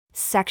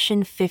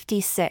Section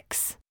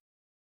 56.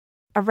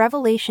 A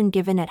revelation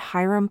given at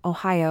Hiram,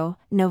 Ohio,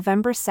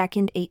 November 2,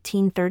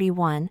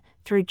 1831,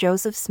 through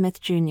Joseph Smith,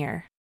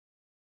 Jr.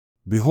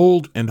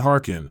 Behold and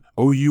hearken,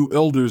 O you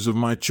elders of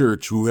my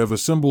church who have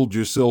assembled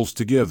yourselves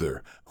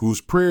together,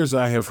 whose prayers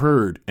I have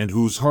heard, and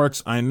whose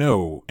hearts I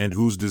know, and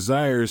whose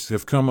desires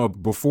have come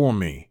up before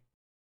me.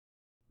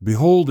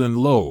 Behold, and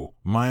lo,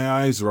 my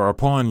eyes are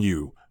upon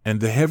you, and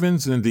the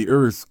heavens and the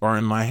earth are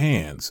in my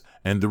hands,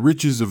 and the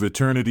riches of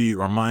eternity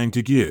are mine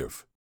to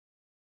give.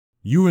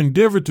 You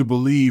endeavor to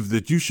believe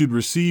that you should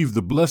receive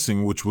the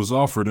blessing which was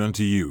offered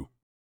unto you.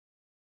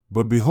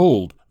 But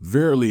behold,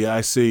 verily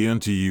I say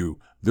unto you,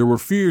 there were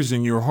fears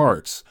in your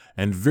hearts,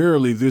 and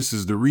verily this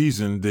is the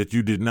reason that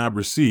you did not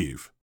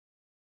receive.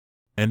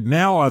 And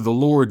now I the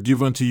Lord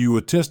give unto you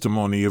a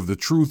testimony of the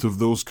truth of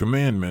those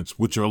commandments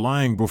which are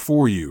lying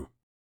before you.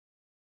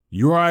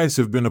 Your eyes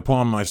have been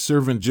upon my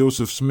servant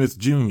Joseph Smith,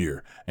 Jr.,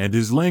 and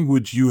his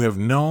language you have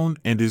known,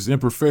 and his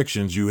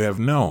imperfections you have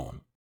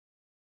known.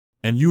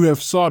 And you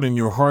have sought in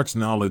your hearts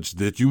knowledge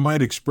that you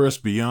might express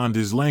beyond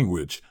his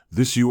language,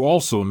 this you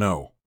also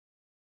know.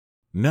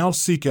 Now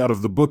seek out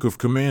of the book of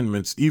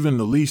commandments even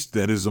the least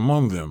that is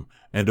among them,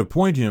 and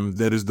appoint him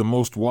that is the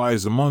most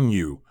wise among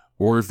you,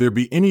 or if there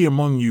be any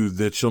among you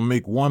that shall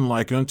make one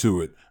like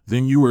unto it,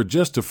 then you are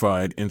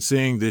justified in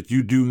saying that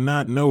you do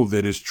not know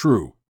that is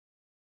true.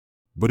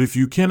 But if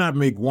you cannot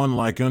make one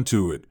like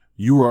unto it,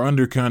 you are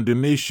under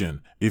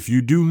condemnation, if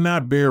you do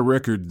not bear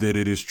record that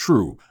it is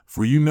true,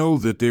 for you know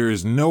that there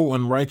is no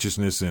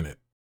unrighteousness in it.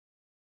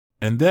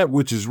 And that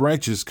which is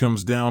righteous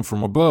comes down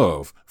from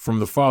above, from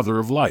the Father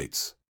of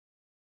lights.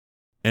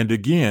 And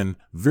again,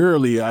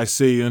 verily I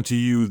say unto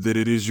you that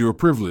it is your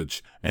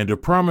privilege, and a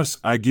promise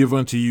I give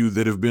unto you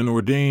that have been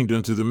ordained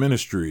unto the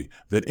ministry,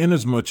 that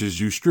inasmuch as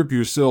you strip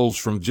yourselves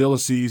from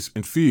jealousies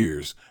and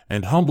fears,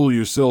 and humble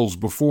yourselves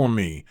before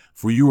me,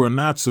 for you are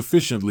not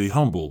sufficiently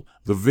humble,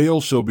 the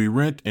veil shall be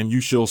rent, and you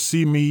shall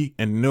see me,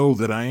 and know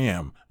that I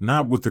am,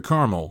 not with the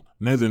carnal,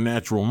 neither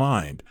natural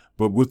mind,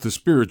 but with the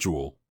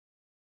spiritual.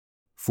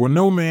 For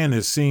no man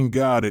has seen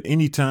God at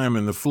any time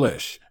in the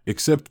flesh,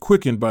 except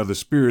quickened by the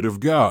Spirit of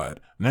God,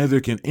 neither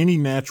can any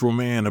natural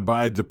man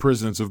abide the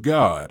presence of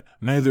God,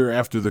 neither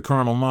after the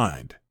carnal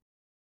mind.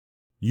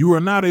 You are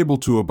not able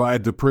to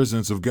abide the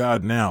presence of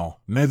God now,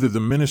 neither the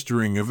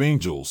ministering of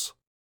angels.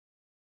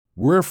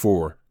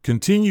 Wherefore,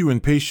 continue in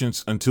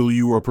patience until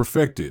you are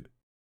perfected.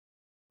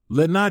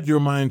 Let not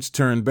your minds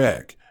turn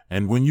back,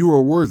 and when you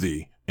are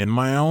worthy, in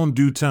my own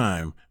due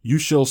time, you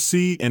shall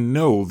see and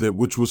know that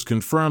which was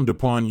confirmed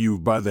upon you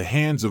by the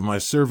hands of my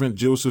servant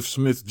Joseph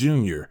Smith,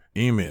 Jr.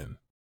 Amen.